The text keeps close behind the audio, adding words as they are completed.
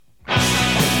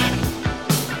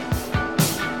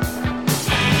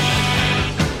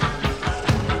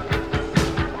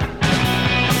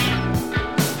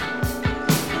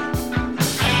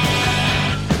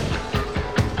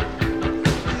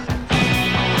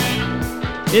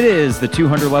It is the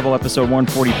 200 level episode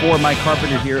 144. Mike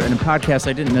Carpenter here, and a podcast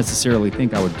I didn't necessarily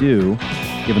think I would do,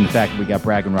 given the fact that we got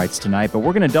bragging rights tonight, but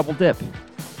we're going to double dip.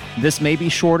 This may be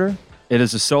shorter. It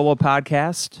is a solo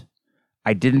podcast.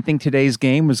 I didn't think today's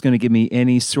game was going to give me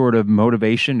any sort of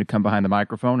motivation to come behind the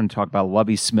microphone and talk about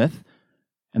Lovie Smith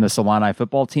and the Illini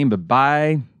football team, but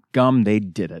by gum, they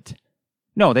did it.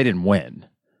 No, they didn't win.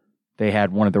 They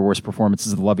had one of their worst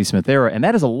performances of the Lovie Smith era, and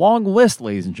that is a long list,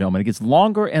 ladies and gentlemen. It gets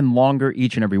longer and longer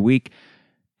each and every week,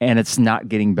 and it's not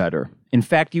getting better. In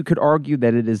fact, you could argue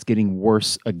that it is getting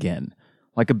worse again,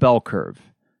 like a bell curve.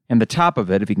 And the top of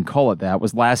it, if you can call it that,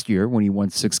 was last year when he won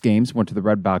 6 games, went to the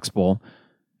Red Box Bowl.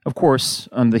 Of course,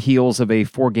 on the heels of a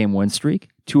 4-game win streak,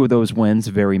 2 of those wins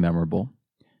very memorable.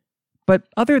 But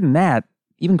other than that,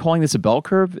 even calling this a bell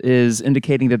curve is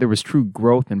indicating that there was true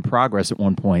growth and progress at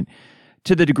one point,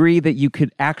 to the degree that you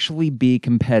could actually be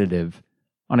competitive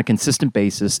on a consistent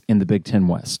basis in the Big Ten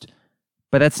West.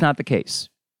 But that's not the case.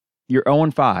 You're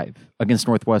 0-5 against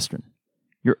Northwestern.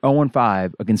 You're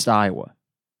 0-5 against Iowa.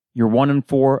 You're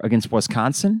 1-4 against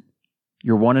Wisconsin.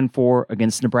 You're 1-4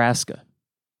 against Nebraska.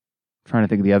 I'm trying to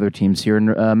think of the other teams here. In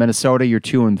Minnesota, you're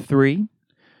 2-3.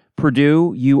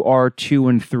 Purdue, you are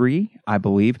 2-3, I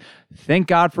believe. Thank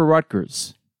God for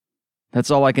Rutgers. That's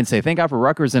all I can say. Thank God for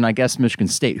Rutgers and I guess Michigan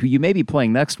State, who you may be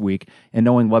playing next week, and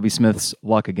knowing Lovie Smith's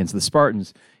luck against the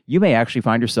Spartans, you may actually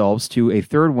find yourselves to a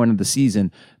 3rd win of the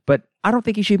season, but I don't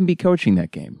think you should even be coaching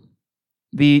that game.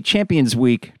 The Champions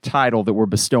Week title that we're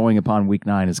bestowing upon Week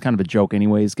 9 is kind of a joke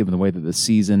anyways, given the way that the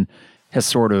season has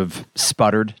sort of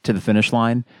sputtered to the finish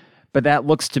line, but that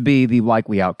looks to be the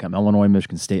likely outcome. Illinois,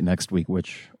 Michigan State next week,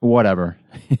 which, whatever.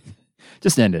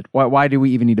 Just end it. Why do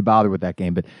we even need to bother with that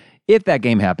game? But if that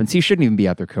game happens, he shouldn't even be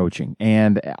out there coaching.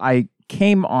 And I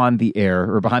came on the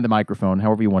air, or behind the microphone,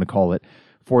 however you want to call it,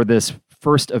 for this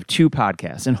first of 2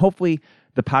 podcasts. And hopefully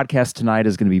the podcast tonight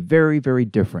is going to be very, very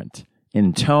different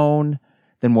in tone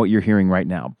than what you're hearing right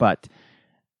now. But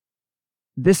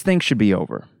this thing should be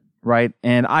over, right?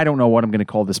 And I don't know what I'm going to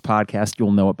call this podcast.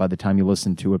 You'll know it by the time you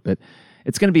listen to it. But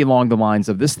it's going to be along the lines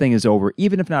of this thing is over,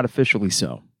 even if not officially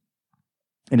so.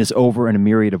 It is over in a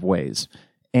myriad of ways.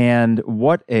 And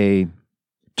what a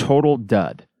total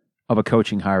dud of a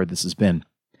coaching hire this has been.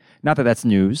 Not that that's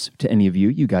news to any of you.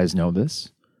 You guys know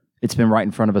this. It's been right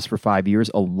in front of us for 5 years,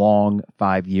 a long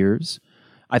 5 years.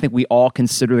 I think we all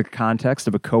consider the context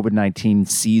of a COVID-19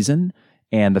 season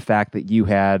and the fact that you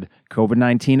had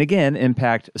COVID-19 again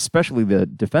impact especially the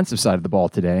defensive side of the ball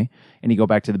today. And you go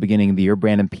back to the beginning of the year,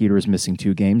 Brandon Peters missing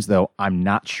 2 games, though I'm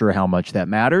not sure how much that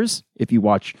matters if you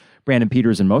watch Brandon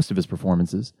Peters in most of his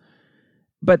performances.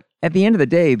 But at the end of the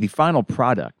day, the final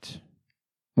product,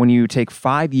 when you take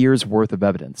 5 years worth of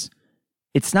evidence,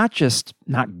 it's not just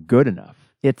not good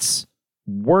enough. It's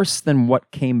worse than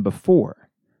what came before.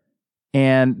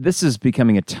 And this is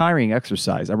becoming a tiring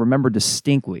exercise. I remember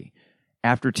distinctly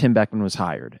after Tim Beckman was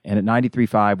hired, and at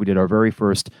 93.5, we did our very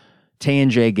first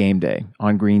T&J game day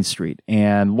on Green Street.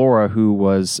 And Laura, who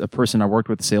was a person I worked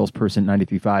with, a salesperson at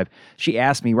 93.5, she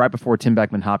asked me right before Tim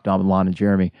Beckman hopped on with Lon and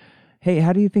Jeremy, hey,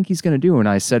 how do you think he's going to do? And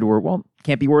I said to her, well,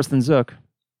 can't be worse than Zook.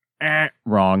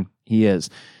 Wrong. He is.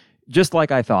 Just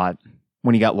like I thought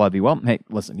when he got Lovie. Well, hey,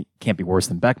 listen, he can't be worse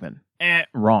than Beckman.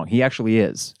 Wrong. He actually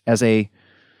is. As a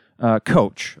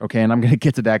coach, okay, and I'm going to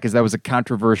get to that because that was a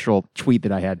controversial tweet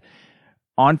that I had.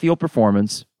 On-field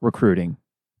performance, recruiting,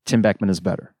 Tim Beckman is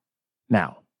better.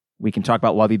 Now, we can talk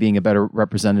about Lovie being a better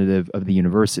representative of the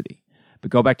university, but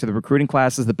go back to the recruiting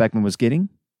classes that Beckman was getting.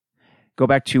 Go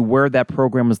back to where that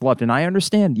program was left. And I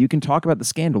understand you can talk about the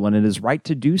scandal, and it is right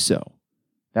to do so.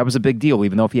 That was a big deal,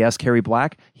 even though if you ask Harry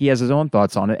Black, he has his own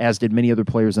thoughts on it, as did many other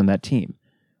players on that team.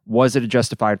 Was it a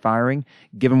justified firing?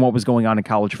 Given what was going on in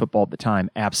college football at the time,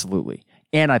 absolutely.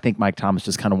 And I think Mike Thomas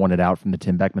just kind of wanted out from the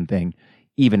Tim Beckman thing,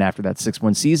 even after that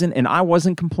 6-1 season. And I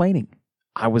wasn't complaining.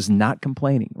 I was not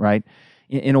complaining, right?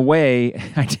 In a way,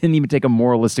 I didn't even take a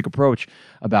moralistic approach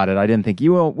about it. I didn't think,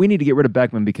 we need to get rid of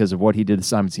Beckman because of what he did to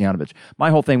Simon Sianovich.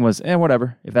 My whole thing was,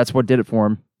 whatever. If that's what did it for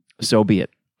him, so be it.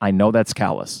 I know that's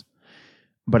callous.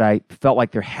 But I felt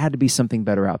like there had to be something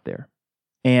better out there.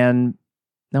 And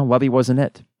no, Lovie wasn't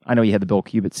it. I know you had the Bill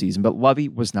Cubit season, but Lovie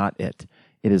was not it.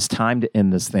 It is time to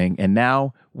end this thing. And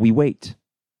now we wait.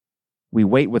 We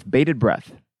wait with bated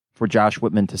breath for Josh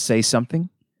Whitman to say something.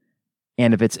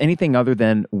 And if it's anything other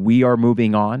than we are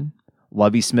moving on,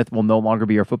 Lovie Smith will no longer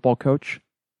be our football coach,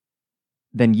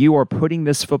 then you are putting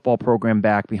this football program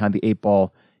back behind the 8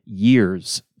 ball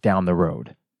years down the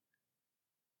road.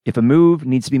 If a move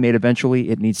needs to be made eventually,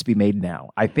 it needs to be made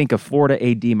now. I think a Florida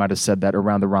AD might have said that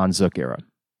around the Ron Zook era.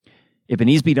 If it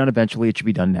needs to be done eventually, it should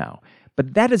be done now.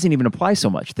 But that doesn't even apply so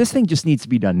much. This thing just needs to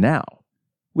be done now.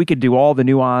 We could do all the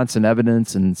nuance and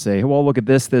evidence and say, well, look at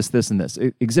this, this, this, and this.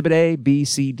 Exhibit A, B,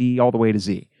 C, D, all the way to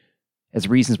Z as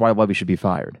reasons why Lovie should be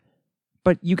fired.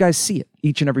 But you guys see it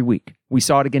each and every week. We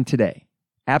saw it again today.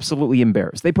 Absolutely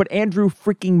embarrassed. They put Andrew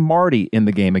freaking Marty in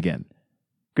the game again.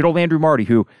 Good old Andrew Marty,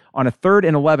 who on a 3rd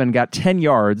and 11 got 10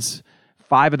 yards,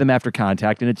 5 of them after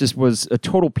contact, and it just was a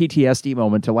total PTSD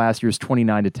moment to last year's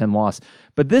 29-10 loss.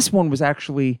 But this one was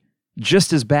actually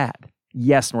just as bad.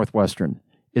 Yes, Northwestern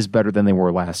is better than they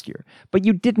were last year. But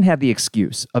you didn't have the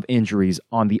excuse of injuries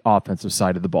on the offensive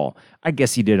side of the ball. I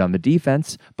guess you did on the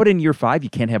defense, but in year 5, you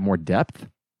can't have more depth.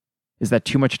 Is that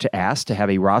too much to ask to have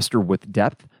a roster with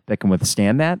depth that can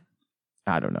withstand that?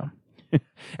 I don't know.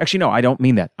 Actually, no, I don't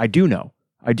mean that. I do know.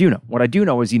 What I do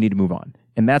know is you need to move on.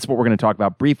 And that's what we're going to talk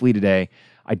about briefly today.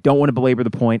 I don't want to belabor the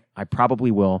point. I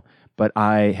probably will, but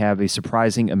I have a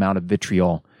surprising amount of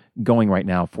vitriol going right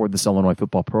now for this Illinois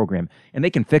football program, and they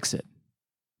can fix it.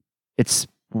 It's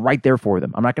right there for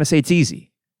them. I'm not going to say it's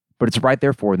easy, but it's right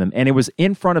there for them. And it was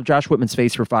in front of Josh Whitman's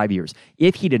face for 5 years.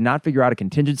 If he did not figure out a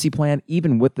contingency plan,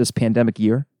 even with this pandemic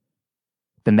year,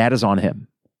 then that is on him.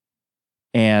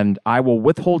 And I will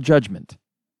withhold judgment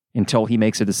until he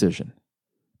makes a decision.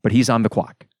 But he's on the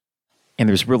clock. And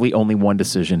there's really only one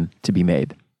decision to be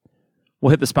made.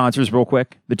 We'll hit the sponsors real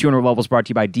quick. The 200 Level is brought to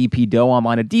you by DP Dough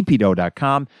online at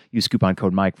dpdough.com. Use coupon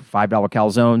code Mike for $5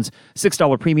 calzones,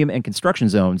 $6 premium and construction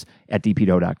zones at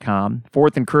dpdough.com.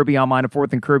 Fourth and Kirby online at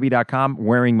fourthandkirby.com.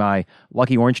 Wearing my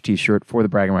Lucky Orange t-shirt for the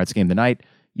Bragging Rights game tonight.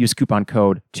 Use coupon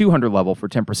code 200 Level for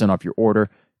 10% off your order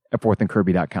at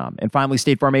fourthandkirby.com. And finally,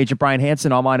 State Farm agent Brian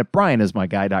Hansen online at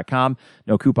brianismyguy.com.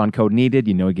 No coupon code needed.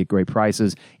 You know you get great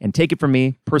prices. And take it from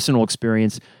me, personal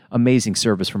experience, amazing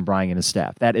service from Brian and his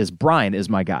staff. That is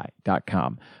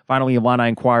brianismyguy.com. Finally, Illini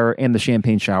Inquirer and the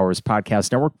Champagne Showers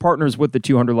Podcast Network partners with the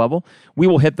 200 Level. We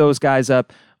will hit those guys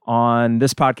up on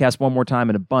this podcast one more time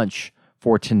and a bunch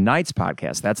for tonight's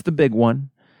podcast. That's the big one.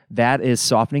 That is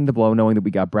softening the blow, knowing that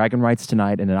we got bragging rights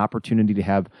tonight and an opportunity to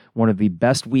have one of the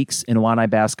best weeks in Illini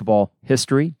basketball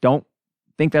history. Don't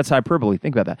think that's hyperbole.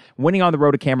 Think about that. Winning on the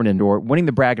road at Cameron Indoor, winning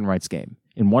the bragging rights game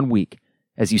in 1 week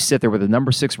as you sit there with a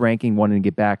number 6 ranking, wanting to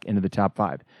get back into the top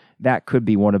 5. That could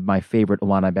be one of my favorite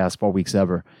Illini basketball weeks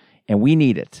ever. And we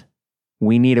need it.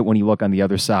 We need it when you look on the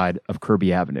other side of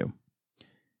Kirby Avenue.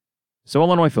 So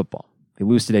Illinois football. They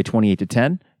lose today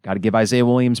 28-10. Got to give Isaiah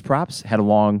Williams props. Had a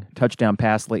long touchdown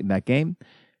pass late in that game.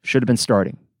 Should have been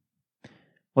starting.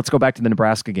 Let's go back to the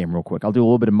Nebraska game real quick. I'll do a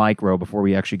little bit of micro before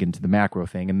we actually get into the macro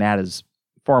thing, and that is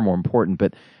far more important.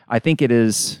 But I think it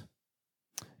is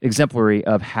exemplary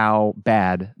of how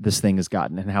bad this thing has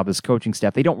gotten and how this coaching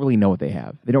staff, they don't really know what they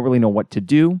have. They don't really know what to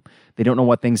do. They don't know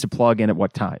what things to plug in at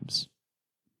what times.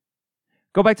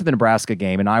 Go back to the Nebraska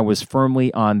game, and I was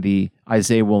firmly on the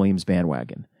Isaiah Williams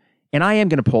bandwagon. And I am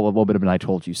going to pull a little bit of an I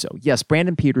told you so. Yes,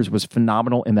 Brandon Peters was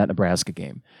phenomenal in that Nebraska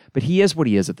game, but he is what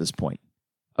he is at this point.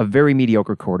 A very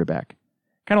mediocre quarterback.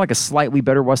 Kind of like a slightly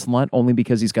better Wes Lunt, only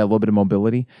because he's got a little bit of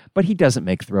mobility, but he doesn't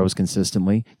make throws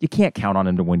consistently. You can't count on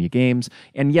him to win you games.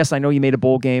 And yes, I know you made a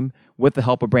bowl game with the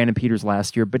help of Brandon Peters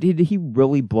last year, but did he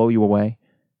really blow you away?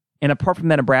 And apart from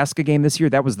that Nebraska game this year,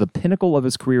 that was the pinnacle of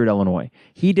his career at Illinois.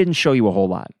 He didn't show you a whole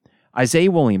lot.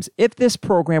 Isaiah Williams, if this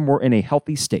program were in a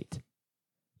healthy state,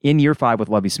 in year 5 with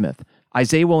Lovie Smith,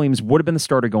 Isaiah Williams would have been the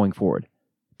starter going forward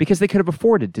because they could have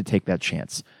afforded to take that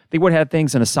chance. They would have had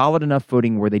things in a solid enough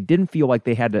footing where they didn't feel like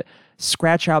they had to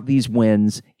scratch out these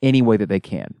wins any way that they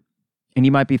can. And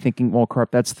you might be thinking, well, Carp,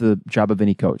 that's the job of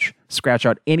any coach. Scratch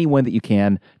out any win that you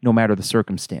can, no matter the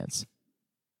circumstance.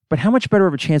 But how much better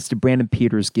of a chance did Brandon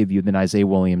Peters give you than Isaiah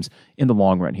Williams in the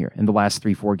long run here, in the last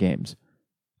 3-4 games?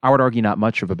 I would argue not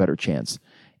much of a better chance.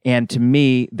 And to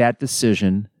me, that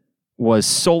decision was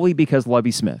solely because Lovie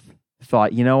Smith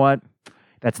thought, you know what,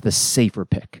 that's the safer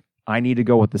pick. I need to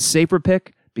go with the safer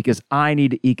pick because I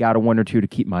need to eke out a win or two to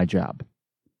keep my job.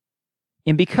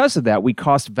 And because of that, we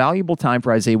cost valuable time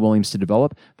for Isaiah Williams to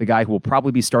develop, the guy who will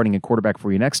probably be starting at quarterback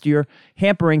for you next year,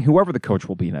 hampering whoever the coach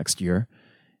will be next year,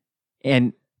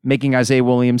 and making Isaiah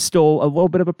Williams still a little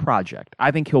bit of a project.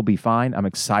 I think he'll be fine. I'm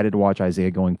excited to watch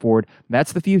Isaiah going forward.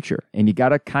 That's the future, and you got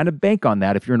to kind of bank on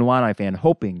that if you're an Illini fan,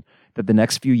 hoping that the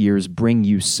next few years bring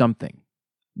you something.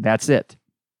 That's it.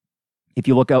 If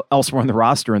you look elsewhere on the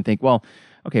roster and think, well,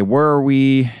 okay, where are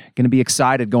we going to be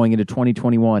excited going into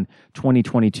 2021,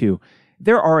 2022?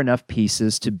 There are enough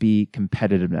pieces to be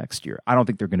competitive next year. I don't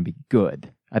think they're going to be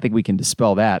good. I think we can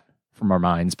dispel that from our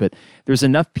minds, but there's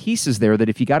enough pieces there that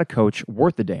if you got a coach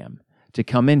worth a damn to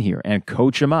come in here and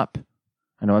coach them up.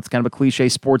 I know it's kind of a cliche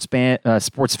sports fan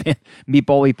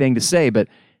meatball-y thing to say, but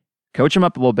coach them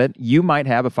up a little bit, you might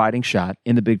have a fighting shot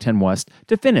in the Big Ten West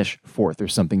to finish 4th or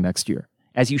something next year.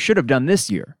 as you should have done this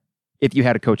year if you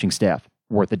had a coaching staff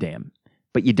worth a damn.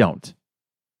 But you don't.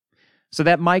 So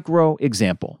that micro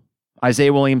example,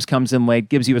 Isaiah Williams comes in late,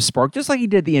 gives you a spark, just like he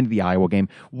did at the end of the Iowa game.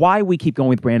 Why we keep going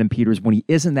with Brandon Peters when he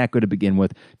isn't that good to begin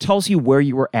with tells you where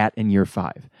you were at in year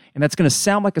 5. And that's going to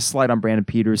sound like a slight on Brandon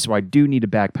Peters, so I do need to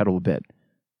backpedal a bit.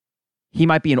 He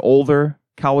might be an older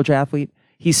college athlete.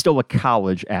 He's still a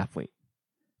college athlete.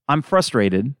 I'm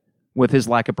frustrated with his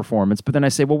lack of performance, but then I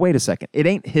say, well, wait a second. It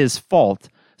ain't his fault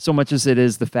so much as it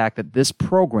is the fact that this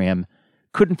program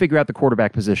couldn't figure out the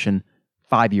quarterback position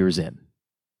 5 years in.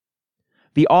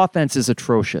 The offense is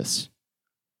atrocious.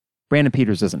 Brandon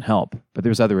Peters doesn't help, but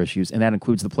there's other issues, and that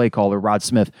includes the play caller, Rod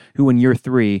Smith, who in year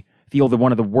 3 fielded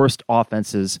one of the worst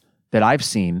offenses that I've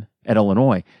seen at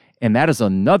Illinois, and that is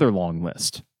another long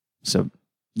list. So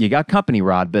you got company,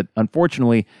 Rod, but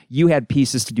unfortunately, you had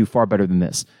pieces to do far better than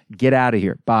this. Get out of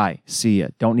here. Bye. See ya.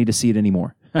 Don't need to see it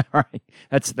anymore. All right.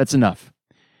 That's enough.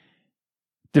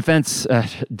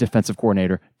 Defensive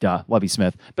coordinator, Lovie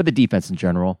Smith, but the defense in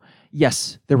general.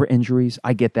 Yes, there were injuries.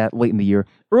 I get that late in the year.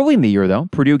 Early in the year, though,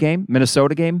 Purdue game,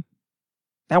 Minnesota game,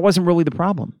 that wasn't really the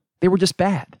problem. They were just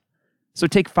bad. So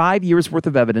take 5 years worth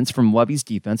of evidence from Lovie's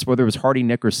defense, whether it was Hardy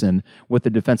Nickerson with the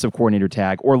defensive coordinator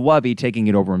tag or Lovie taking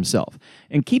it over himself.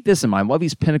 And keep this in mind,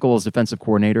 Lovie's pinnacle as defensive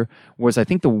coordinator was, I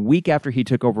think, the week after he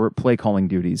took over play calling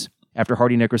duties, after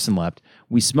Hardy Nickerson left.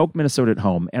 We smoked Minnesota at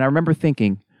home, and I remember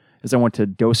thinking, as I went to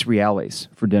Dos Reales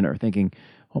for dinner, thinking,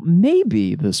 well,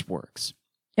 maybe this works.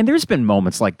 And there's been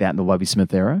moments like that in the Lovie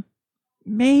Smith era.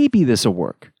 Maybe this will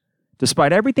work.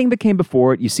 Despite everything that came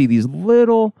before it, you see these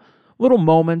little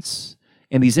moments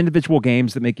in these individual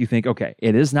games that make you think, okay,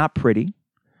 it is not pretty,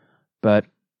 but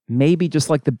maybe just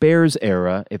like the Bears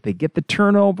era, if they get the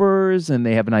turnovers and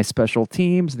they have nice special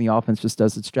teams and the offense just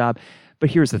does its job.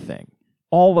 But here's the thing.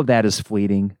 All of that is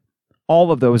fleeting.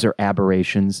 All of those are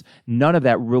aberrations. None of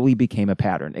that really became a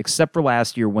pattern, except for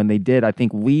last year when they did, I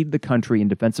think, lead the country in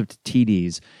defensive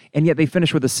TDs, and yet they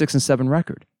finished with a 6-7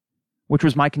 record, which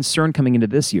was my concern coming into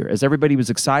this year, as everybody was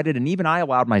excited, and even I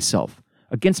allowed myself,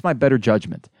 against my better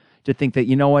judgment, to think that,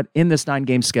 you know what, in this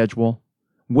 9-game schedule,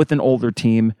 with an older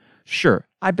team, sure,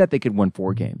 I bet they could win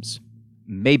 4 games.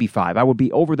 Maybe 5. I would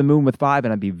be over the moon with 5,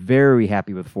 and I'd be very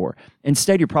happy with 4.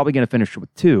 Instead, you're probably going to finish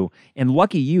with 2, and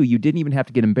lucky you didn't even have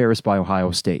to get embarrassed by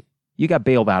Ohio State. You got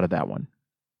bailed out of that one.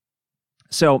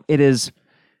 So it is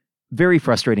very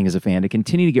frustrating as a fan to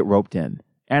continue to get roped in,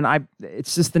 and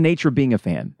it's just the nature of being a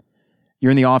fan.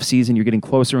 You're in the offseason, you're getting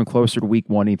closer and closer to week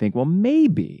 1, and you think, well,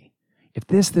 maybe if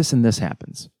this, and this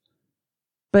happens.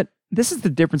 But this is the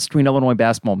difference between Illinois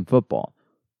basketball and football.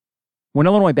 When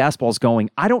Illinois basketball is going,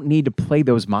 I don't need to play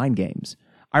those mind games.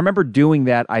 I remember doing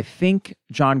that, I think,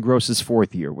 John Gross's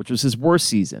 4th year, which was his worst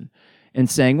season, and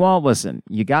saying, well, listen,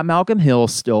 you got Malcolm Hill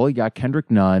still, you got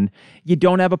Kendrick Nunn, you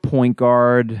don't have a point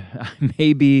guard,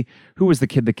 maybe, who was the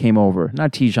kid that came over?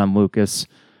 Not Tijon Lucas.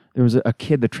 There was a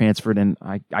kid that transferred in,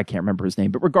 I can't remember his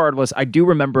name, but regardless, I do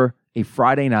remember a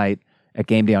Friday night at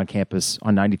game day on campus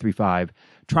on 93.5,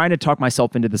 trying to talk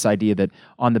myself into this idea that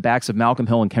on the backs of Malcolm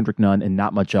Hill and Kendrick Nunn and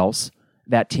not much else,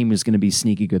 that team is going to be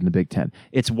sneaky good in the Big Ten.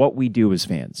 It's what we do as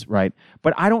fans, right?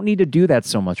 But I don't need to do that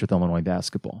so much with Illinois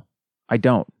basketball. I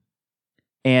don't.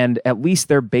 And at least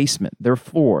their basement, their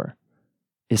floor,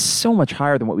 is so much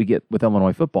higher than what we get with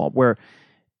Illinois football, where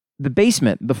the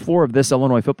basement, the floor of this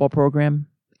Illinois football program,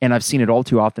 and I've seen it all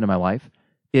too often in my life,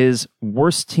 is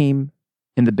worst team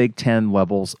in the Big Ten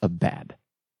levels of bad.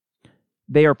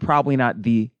 They are probably not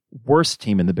the worst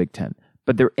team in the Big Ten,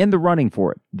 but they're in the running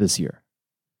for it this year.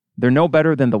 They're no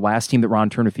better than the last team that Ron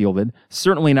Turner fielded,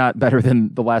 certainly not better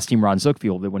than the last team Ron Zook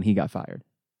fielded when he got fired.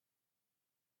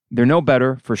 They're no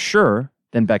better, for sure,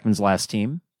 than Beckman's last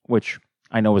team, which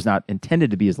I know was not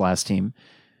intended to be his last team.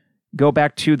 Go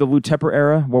back to the Lou Tepper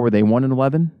era. What were they,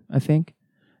 1-11, I think?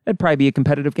 That'd probably be a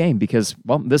competitive game because,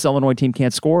 well, this Illinois team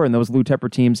can't score, and those Lou Tepper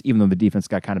teams, even though the defense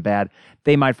got kind of bad,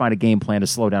 they might find a game plan to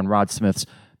slow down Rod Smith's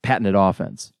patented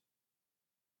offense.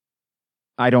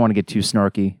 I don't want to get too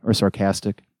snarky or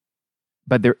sarcastic,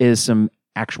 but there is some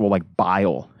actual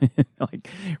bile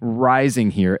rising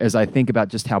here as I think about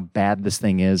just how bad this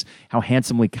thing is, how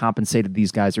handsomely compensated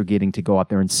these guys are getting to go out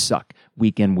there and suck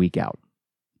week in, week out.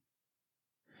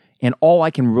 And all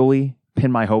I can really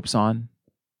pin my hopes on,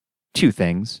 2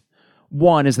 things.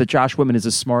 One is that Josh Whitman is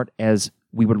as smart as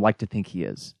we would like to think he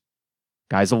is.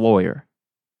 Guy's a lawyer.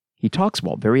 He talks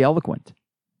well, very eloquent.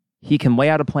 He can lay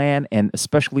out a plan, and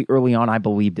especially early on, I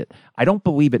believed it. I don't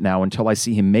believe it now until I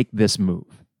see him make this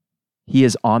move. He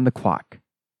is on the clock.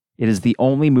 It is the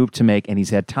only move to make, and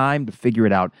he's had time to figure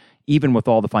it out, even with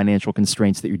all the financial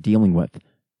constraints that you're dealing with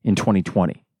in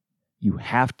 2020. You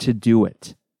have to do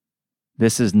it.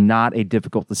 This is not a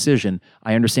difficult decision.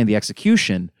 I understand the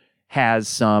execution has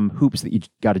some hoops that you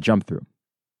got to jump through.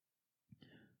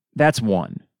 That's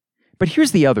one. But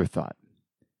here's the other thought.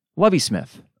 Lovie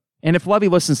Smith. And if Lovie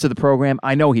listens to the program,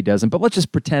 I know he doesn't, but let's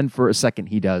just pretend for a second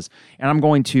he does. And I'm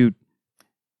going to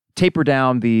taper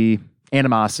down the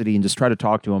animosity and just try to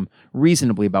talk to him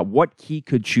reasonably about what he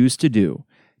could choose to do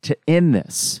to end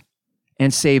this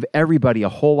and save everybody a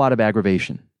whole lot of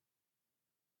aggravation.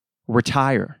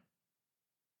 Retire.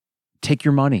 Take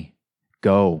your money.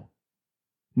 Go.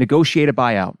 Negotiate a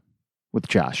buyout with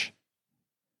Josh.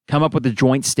 Come up with a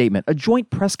joint statement, a joint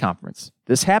press conference.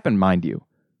 This happened, mind you.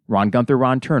 Ron Gunther,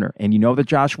 Ron Turner. And you know that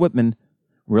Josh Whitman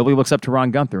really looks up to Ron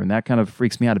Gunther, and that kind of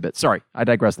freaks me out a bit. Sorry, I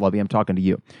digress, Lovie. I'm talking to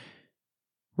you.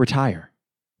 Retire.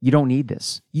 You don't need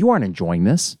this. You aren't enjoying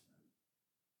this.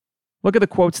 Look at the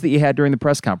quotes that you had during the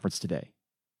press conference today.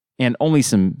 And only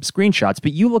some screenshots,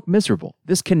 but you look miserable.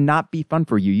 This cannot be fun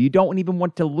for you. You don't even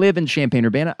want to live in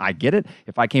Champaign-Urbana. I get it.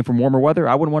 If I came from warmer weather,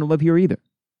 I wouldn't want to live here either.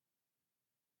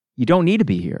 You don't need to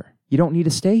be here. You don't need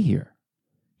to stay here.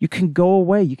 You can go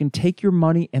away. You can take your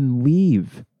money and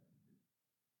leave.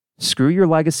 Screw your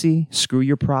legacy. Screw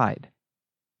your pride.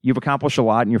 You've accomplished a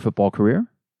lot in your football career.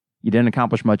 You didn't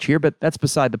accomplish much here, but that's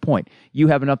beside the point. You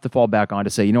have enough to fall back on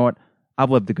to say, you know what? I've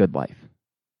lived a good life.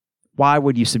 Why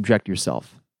would you subject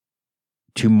yourself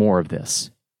to more of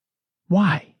this?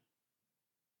 Why?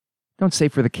 Don't say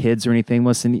for the kids or anything.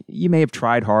 Listen, you may have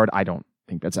tried hard. I don't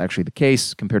think that's actually the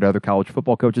case compared to other college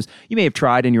football coaches. You may have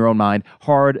tried in your own mind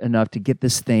hard enough to get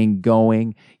this thing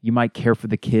going. You might care for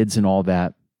the kids and all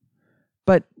that.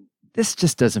 But this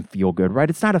just doesn't feel good, right?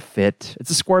 It's not a fit.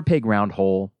 It's a square peg round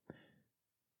hole.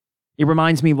 It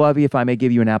reminds me, Lovie, if I may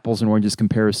give you an apples and oranges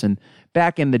comparison,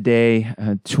 back in the day,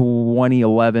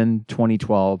 2011,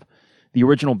 2012, the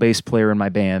original bass player in my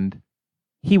band,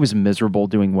 he was miserable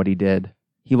doing what he did.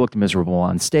 He looked miserable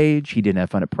on stage. He didn't have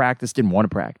fun at practice, didn't want to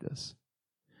practice.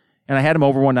 And I had him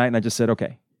over one night and I just said,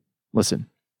 okay, listen,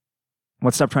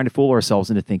 let's stop trying to fool ourselves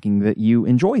into thinking that you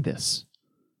enjoy this.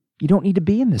 You don't need to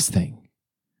be in this thing.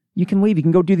 You can leave. You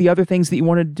can go do the other things that you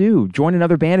want to do. Join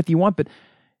another band if you want, but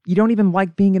you don't even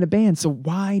like being in a band, so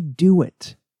why do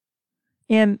it?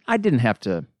 And I didn't have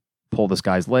to pull this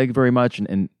guy's leg very much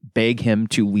and beg him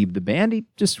to leave the band. He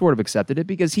just sort of accepted it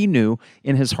because he knew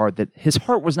in his heart that his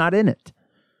heart was not in it.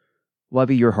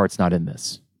 Lovie, your heart's not in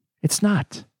this. It's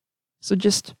not. So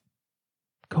just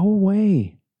go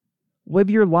away. Live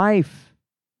your life.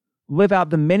 Live out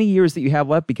the many years that you have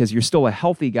left because you're still a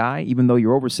healthy guy. Even though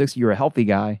you're over 60, you're a healthy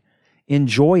guy.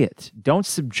 Enjoy it. Don't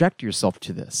subject yourself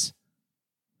to this.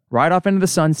 Ride off into the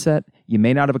sunset. You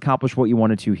may not have accomplished what you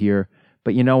wanted to here,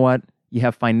 but you know what? You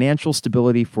have financial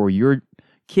stability for your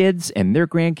kids and their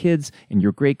grandkids and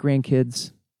your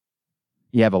great-grandkids.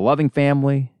 You have a loving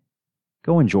family.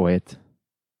 Go enjoy it.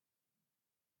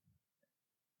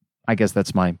 I guess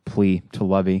that's my plea to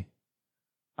Lovie.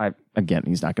 Again,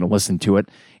 he's not going to listen to it.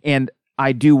 And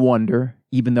I do wonder,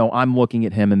 even though I'm looking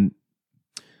at him and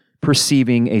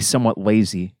perceiving a somewhat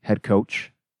lazy head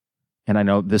coach, and I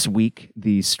know this week,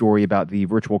 the story about the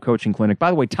virtual coaching clinic. By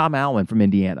the way, Tom Allen from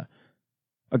Indiana,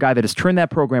 a guy that has turned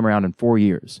that program around in 4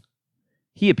 years,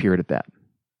 he appeared at that.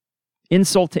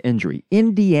 Insult to injury.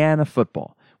 Indiana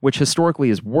football, which historically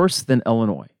is worse than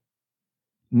Illinois,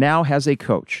 now has a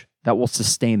coach that will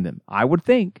sustain them. I would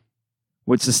think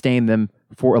would sustain them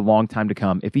for a long time to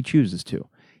come if he chooses to.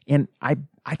 And I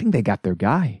think they got their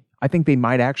guy. I think they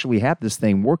might actually have this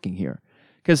thing working here.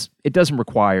 Because it doesn't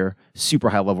require super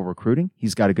high-level recruiting.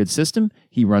 He's got a good system.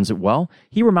 He runs it well.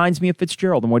 He reminds me of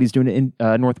Fitzgerald and what he's doing in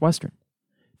Northwestern.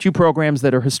 Two programs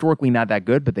that are historically not that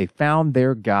good, but they found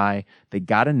their guy. They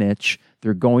got a niche.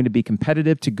 They're going to be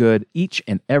competitive to good each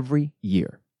and every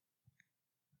year.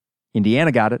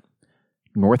 Indiana got it.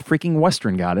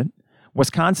 Northwestern got it.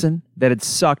 Wisconsin, that had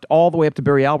sucked all the way up to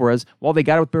Barry Alvarez, well, they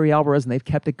got it with Barry Alvarez, and they've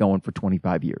kept it going for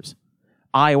 25 years.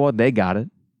 Iowa, they got it.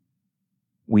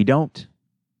 We don't.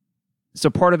 So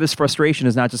part of this frustration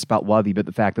is not just about Lovie, but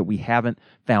the fact that we haven't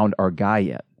found our guy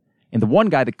yet. And the one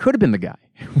guy that could have been the guy,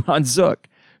 Ron Zook,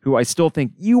 who I still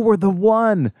think, you were the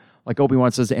one. Like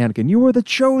Obi-Wan says to Anakin, you were the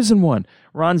chosen one.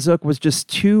 Ron Zook was just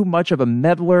too much of a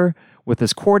meddler with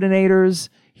his coordinators.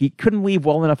 He couldn't leave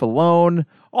well enough alone.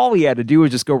 All he had to do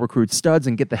was just go recruit studs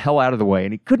and get the hell out of the way.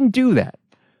 And he couldn't do that.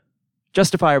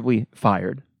 Justifiably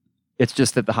fired. It's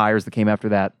just that the hires that came after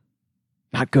that,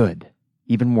 not good.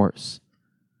 Even worse.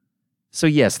 So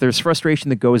yes, there's frustration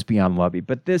that goes beyond Lovie,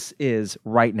 but this is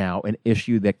right now an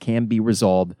issue that can be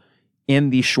resolved in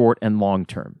the short and long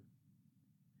term.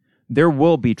 There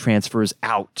will be transfers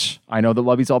out. I know that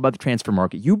Lovie's all about the transfer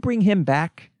market. You bring him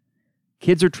back,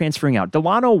 kids are transferring out.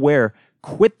 Delano Ware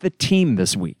quit the team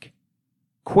this week.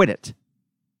 Quit it.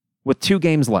 With 2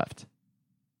 games left.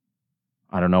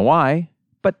 I don't know why,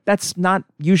 but that's not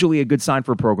usually a good sign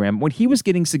for a program. When he was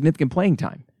getting significant playing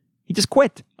time, he just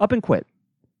quit, up and quit.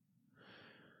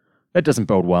 That doesn't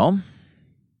bode well.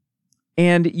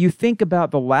 And you think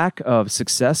about the lack of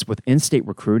success with in-state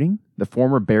recruiting. The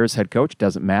former Bears head coach,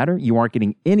 doesn't matter. You aren't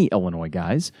getting any Illinois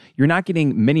guys. You're not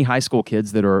getting many high school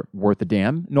kids that are worth a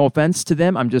damn. No offense to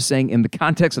them. I'm just saying in the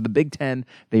context of the Big Ten,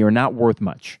 they are not worth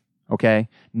much. Okay?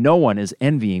 No one is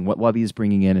envying what Lovie is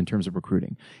bringing in terms of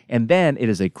recruiting. And then it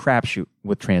is a crapshoot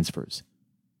with transfers.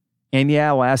 And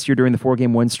yeah, last year during the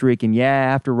 4-game win streak, and yeah,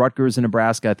 after Rutgers and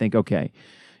Nebraska, I think, okay,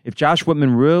 if Josh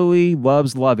Whitman really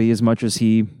loves Lovie as much as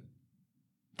he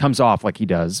comes off like he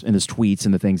does in his tweets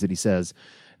and the things that he says,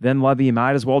 then Lovie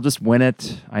might as well just win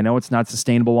it. I know it's not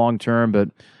sustainable long term,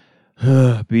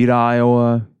 but beat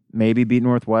Iowa, maybe beat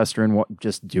Northwestern,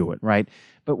 just do it, right?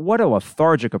 But what a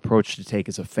lethargic approach to take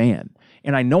as a fan.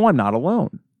 And I know I'm not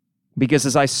alone, because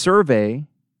as I survey,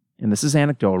 and this is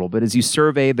anecdotal, but as you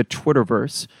survey the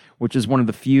Twitterverse, which is one of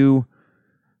the few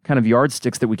kind of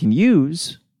yardsticks that we can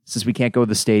use, since we can't go to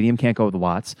the stadium, can't go to the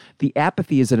lots, the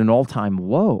apathy is at an all-time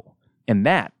low. And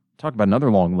that, talk about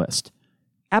another long list,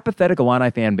 apathetic Illini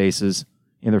fan bases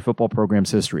in their football program's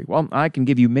history. Well, I can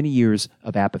give you many years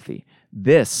of apathy.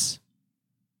 This,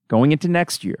 going into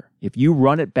next year, if you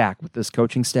run it back with this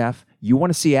coaching staff, you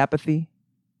want to see apathy?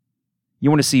 You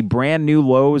want to see brand new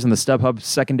lows in the StubHub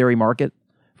secondary market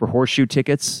for horseshoe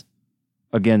tickets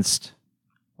against,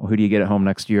 well, who do you get at home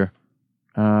next year?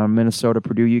 Minnesota,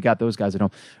 Purdue, you got those guys at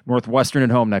home. Northwestern at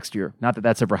home next year. Not that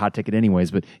that's ever a hot ticket anyways,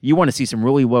 but you want to see some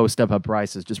really low StubHub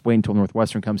prices. Just wait until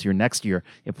Northwestern comes here next year.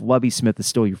 If Lovie Smith is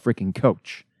still your freaking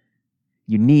coach,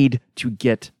 you need to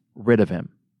get rid of him.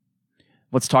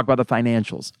 Let's talk about the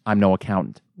financials. I'm no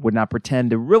accountant. Would not pretend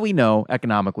to really know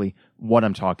economically what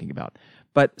I'm talking about.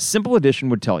 But simple addition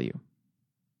would tell you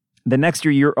the next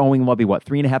year you're owing Lovie, what,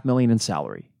 $3.5 million in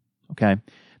salary. Okay.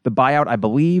 The buyout, I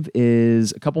believe,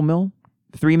 is a couple mil.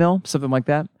 $3 million, something like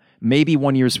that. Maybe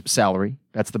 1 year's salary.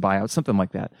 That's the buyout, something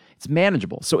like that. It's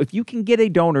manageable. So if you can get a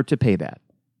donor to pay that,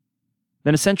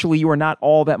 then essentially you are not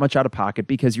all that much out of pocket,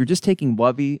 because you're just taking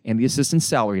Lovie and the assistant's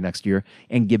salary next year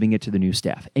and giving it to the new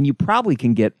staff. And you probably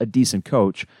can get a decent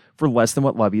coach for less than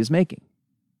what Lovie is making.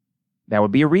 That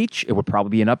would be a reach. It would probably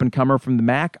be an up-and-comer from the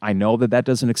MAC. I know that that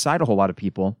doesn't excite a whole lot of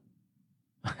people.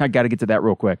 I got to get to that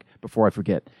real quick before I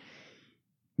forget.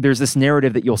 There's this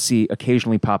narrative that you'll see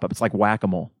occasionally pop up. It's like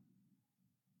whack-a-mole.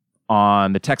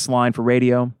 On the text line for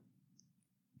radio,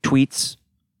 tweets,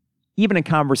 even in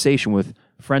conversation with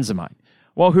friends of mine.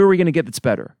 Well, who are we going to get that's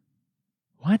better?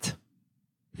 What?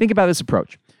 Think about this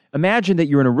approach. Imagine that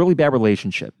you're in a really bad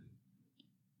relationship.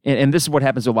 And this is what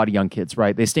happens to a lot of young kids,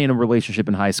 right? They stay in a relationship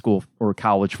in high school or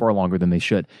college far longer than they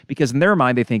should, because in their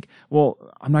mind they think, well,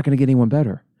 I'm not going to get anyone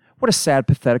better. What a sad,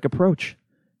 pathetic approach.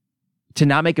 To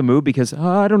not make a move because,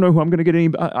 I don't know who I'm going to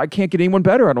get I can't get anyone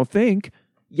better, I don't think.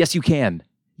 Yes, you can.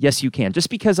 Yes, you can. Just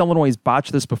because Illinois has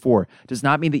botched this before does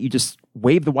not mean that you just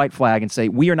wave the white flag and say,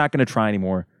 we are not going to try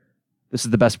anymore. This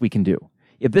is the best we can do.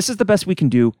 If this is the best we can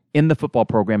do in the football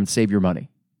program and save your money,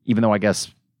 even though I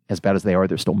guess as bad as they are,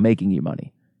 they're still making you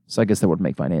money. So I guess that would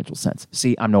make financial sense.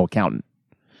 See, I'm no accountant.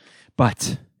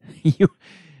 But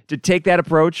to take that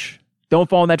approach, don't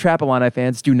fall in that trap, Illini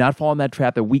fans. Do not fall in that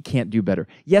trap that we can't do better.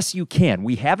 Yes, you can.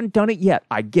 We haven't done it yet.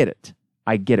 I get it.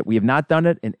 We have not done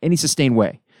it in any sustained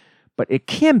way. But it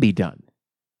can be done.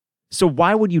 So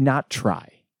why would you not try?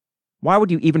 Why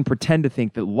would you even pretend to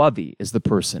think that Lovie is the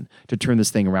person to turn this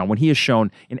thing around when he has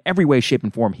shown in every way, shape,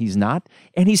 and form he's not,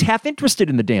 and he's half interested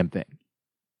in the damn thing?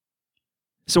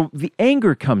 So the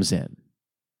anger comes in.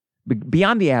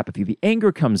 Beyond the apathy, the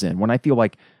anger comes in when I feel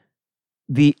like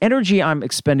the energy I'm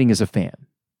expending as a fan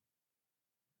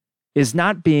is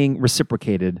not being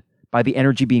reciprocated by the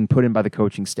energy being put in by the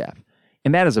coaching staff.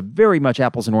 And that is a very much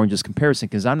apples and oranges comparison,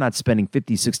 because I'm not spending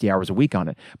 50, 60 hours a week on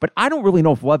it. But I don't really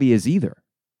know if Lovie is either.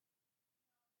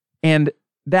 And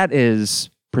that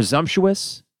is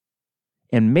presumptuous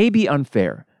and maybe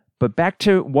unfair. But back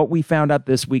to what we found out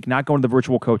this week, not going to the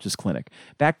virtual coaches clinic,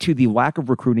 back to the lack of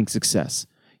recruiting success.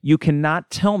 You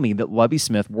cannot tell me that Lovie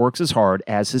Smith works as hard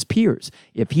as his peers.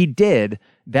 If he did,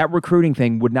 that recruiting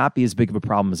thing would not be as big of a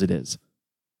problem as it is.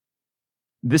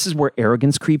 This is where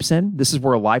arrogance creeps in. This is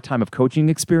where a lifetime of coaching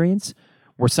experience,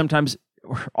 where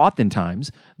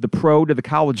oftentimes, the pro to the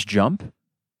college jump,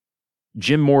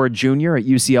 Jim Mora Jr. at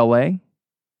UCLA,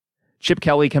 Chip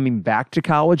Kelly coming back to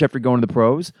college after going to the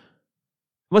pros.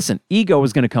 Listen, ego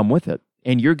is going to come with it,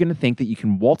 and you're going to think that you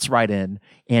can waltz right in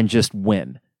and just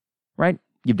win, right?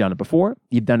 You've done it before.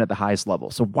 You've done it at the highest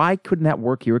level. So why couldn't that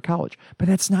work here at college? But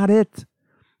that's not it.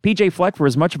 PJ Fleck, for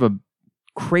as much of a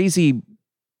crazy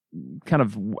kind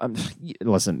of,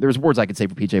 listen, there's words I could say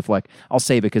for PJ Fleck. I'll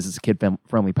save it because it's a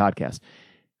kid-friendly podcast.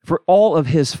 For all of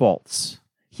his faults,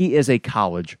 he is a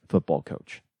college football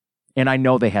coach. And I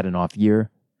know they had an off year,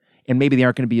 and maybe they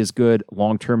aren't going to be as good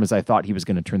long-term as I thought he was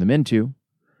going to turn them into.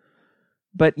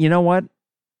 But you know what?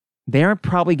 They aren't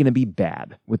probably going to be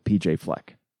bad with PJ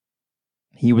Fleck.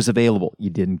 He was available. You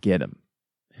didn't get him.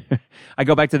 I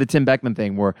go back to the Tim Beckman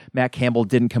thing where Matt Campbell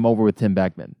didn't come over with Tim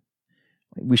Beckman.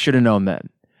 We should have known then.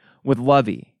 With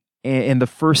Lovie, in the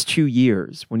first 2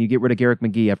 years, when you get rid of Garrick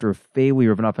McGee after a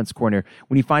failure of an offensive coordinator,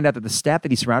 when you find out that the staff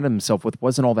that he surrounded himself with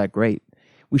wasn't all that great,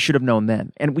 we should have known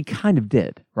then. And we kind of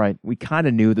did, right? We kind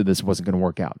of knew that this wasn't going to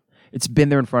work out. It's been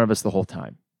there in front of us the whole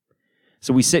time.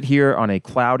 So we sit here on a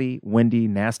cloudy, windy,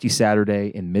 nasty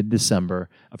Saturday in mid-December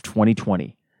of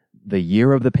 2020, the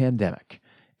year of the pandemic,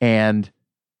 and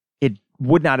it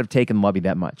would not have taken Lovie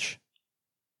that much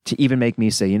to even make me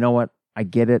say, you know what? I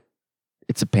get it.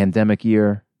 It's a pandemic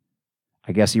year.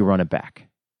 I guess you run it back.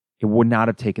 It would not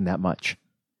have taken that much.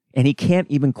 And he can't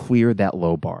even clear that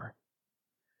low bar.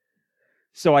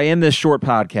 So I end this short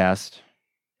podcast.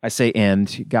 I say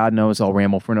end. God knows I'll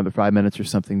ramble for another 5 minutes or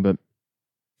something, but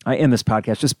I end this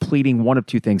podcast just pleading one of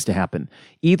two things to happen.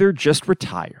 Either just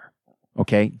retire,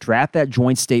 okay? Draft that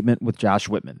joint statement with Josh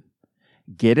Whitman.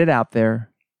 Get it out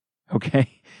there,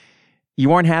 okay?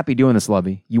 You aren't happy doing this,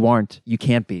 Lovie. You aren't. You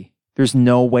can't be. There's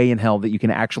no way in hell that you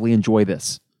can actually enjoy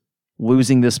this.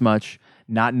 Losing this much,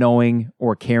 not knowing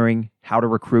or caring how to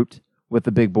recruit with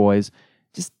the big boys.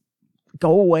 Just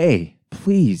go away.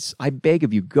 Please, I beg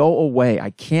of you, go away. I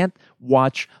can't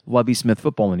watch Lovie Smith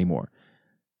football anymore.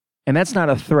 And that's not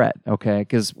a threat, okay?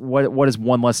 Because what is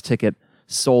one less ticket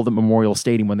sold at Memorial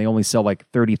Stadium when they only sell like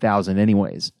 30,000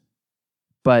 anyways?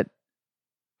 But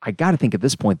I got to think at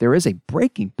this point, there is a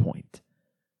breaking point.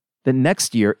 The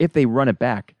next year, if they run it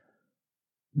back,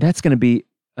 that's going to be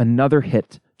another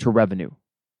hit to revenue.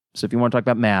 So if you want to talk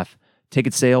about math,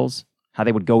 ticket sales, how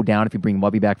they would go down if you bring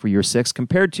Lovie back for year 6,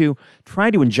 compared to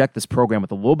trying to inject this program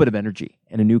with a little bit of energy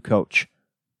and a new coach.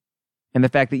 And the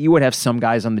fact that you would have some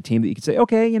guys on the team that you could say,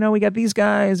 okay, you know, we got these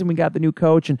guys and we got the new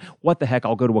coach, and what the heck,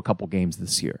 I'll go to a couple games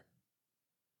this year.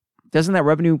 Doesn't that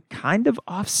revenue kind of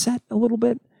offset a little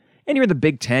bit? And you're in the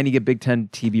Big Ten, you get Big Ten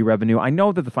TV revenue. I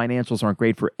know that the financials aren't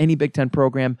great for any Big Ten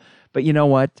program, but you know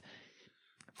what?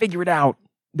 Figure it out.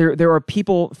 There are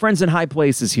people, friends in high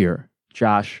places here,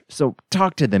 Josh. So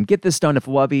talk to them. Get this done if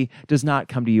Lovie does not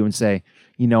come to you and say,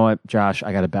 you know what, Josh,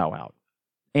 I got to bow out.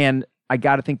 And I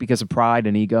got to think because of pride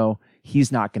and ego,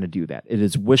 he's not going to do that. It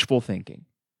is wishful thinking.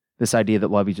 This idea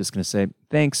that Lovie's just going to say,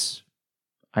 thanks,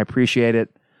 I appreciate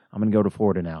it. I'm going to go to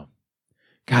Florida now.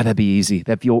 God, that'd be easy.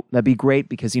 That'd be great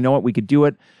because you know what? We could do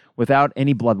it without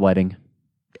any bloodletting.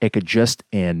 It could just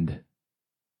end.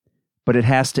 But it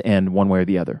has to end one way or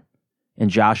the other. And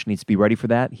Josh needs to be ready for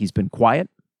that. He's been quiet.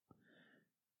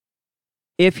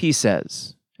 If he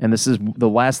says, and this is the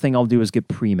last thing I'll do is get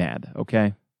pre-mad,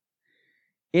 okay?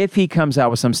 If he comes out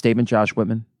with some statement, Josh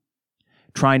Whitman,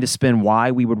 trying to spin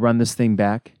why we would run this thing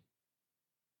back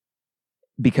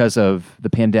because of the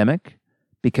pandemic,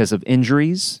 because of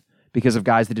injuries, because of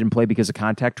guys that didn't play because of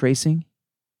contact tracing,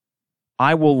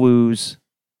 I will lose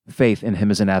faith in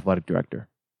him as an athletic director.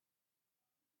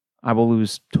 I will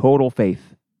lose total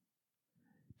faith.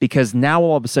 Because now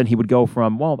all of a sudden he would go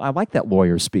from, well, I like that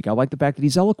lawyer speak. I like the fact that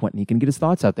he's eloquent and he can get his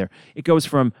thoughts out there. It goes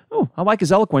from, oh, I like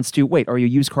his eloquence to, wait, are you a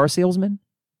used car salesman?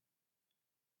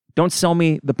 Don't sell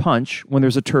me the punch when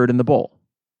there's a turd in the bowl.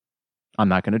 I'm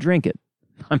not going to drink it.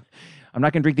 I'm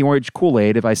not going to drink the orange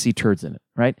Kool-Aid if I see turds in it,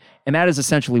 right? And that is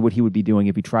essentially what he would be doing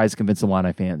if he tries to convince the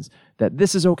Illini fans that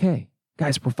this is okay.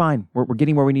 Guys, we're fine. We're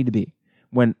getting where we need to be.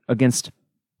 When against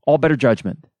all better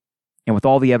judgment, and with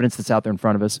all the evidence that's out there in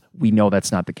front of us, we know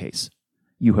that's not the case.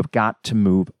 You have got to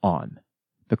move on.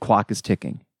 The clock is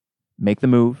ticking. Make the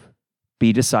move.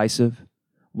 Be decisive.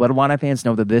 Let Illini fans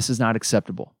know that this is not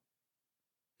acceptable.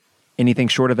 Anything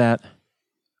short of that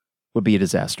would be a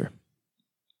disaster.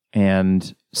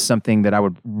 And something that I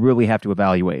would really have to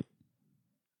evaluate.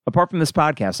 Apart from this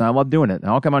podcast, and I love doing it.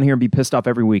 And I'll come on here and be pissed off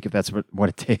every week if that's what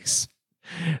it takes.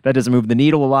 That doesn't move the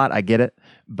needle a lot. I get it.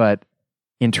 But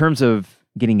in terms of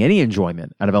getting any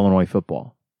enjoyment out of Illinois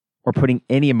football or putting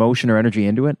any emotion or energy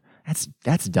into it,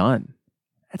 that's done.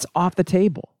 That's off the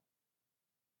table.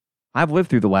 I've lived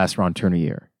through the last Ron Turner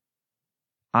year.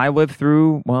 I lived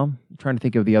through, well, I'm trying to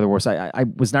think of the other worst. I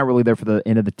was not really there for the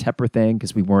end of the Tepper thing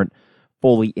because we weren't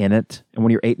fully in it. And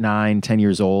when you're 8, 9, 10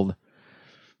 years old,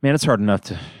 man, it's hard enough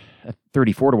to, at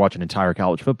 34, to watch an entire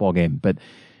college football game. But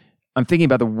I'm thinking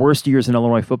about the worst years in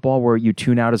Illinois football where you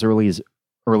tune out as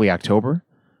early October.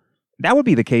 That would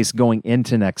be the case going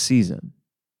into next season.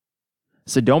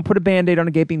 So don't put a Band-Aid on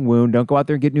a gaping wound. Don't go out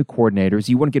there and get new coordinators.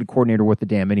 You wouldn't get a coordinator worth the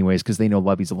damn anyways because they know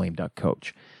Lovie's a lame duck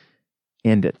coach.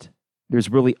 End it. There's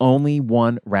really only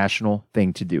one rational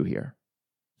thing to do here.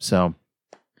 So,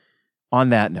 on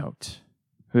that note,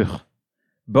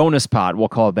 bonus pod, we'll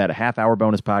call it that, a half-hour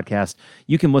bonus podcast.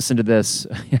 You can listen to this.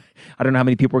 I don't know how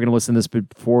many people are going to listen to this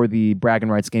before the Bragging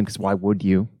Rights game, because why would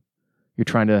you? You're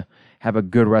trying to have a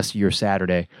good rest of your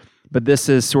Saturday. But this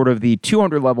is sort of the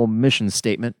 200-level mission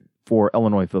statement for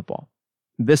Illinois football.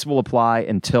 This will apply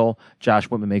until Josh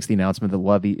Whitman makes the announcement that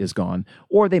Lovie is gone,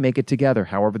 or they make it together.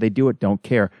 However they do it, don't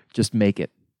care. Just make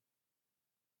it.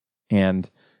 And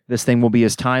this thing will be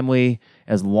as timely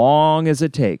as long as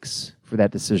it takes for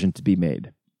that decision to be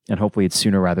made. And hopefully it's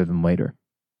sooner rather than later.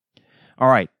 All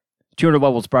right. 200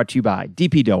 Levels brought to you by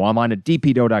DP Dough. Online at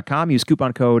dpdough.com. Use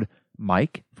coupon code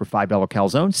Mike for $5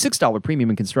 calzones, $6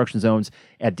 premium and construction zones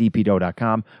at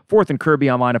dpdough.com. Fourth and Kirby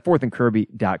online at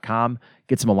fourthandkirby.com.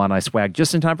 Get some Illini swag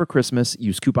just in time for Christmas.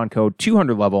 Use coupon code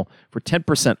 200level for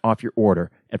 10% off your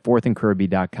order at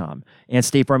fourthandkirby.com. And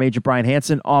State Farm agent Brian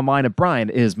Hansen online at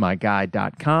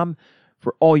brianismyguy.com.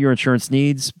 For all your insurance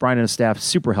needs, Brian and his staff,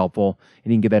 super helpful.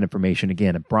 And you can get that information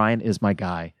again at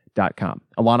brianismyguy.com.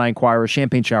 Illini Inquirer,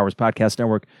 Champagne Showers Podcast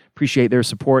Network. Appreciate their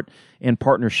support and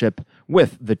partnership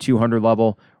with the 200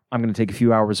 Level. I'm going to take a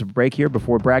few hours of break here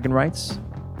before Bragging Rights.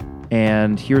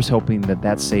 And here's hoping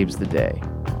that saves the day.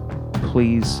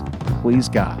 Please, please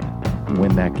God,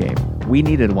 win that game. We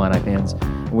need it, Illini fans.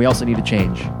 And we also need a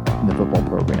change in the football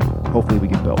program. Hopefully we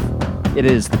get both. It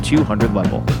is the 200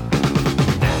 Level.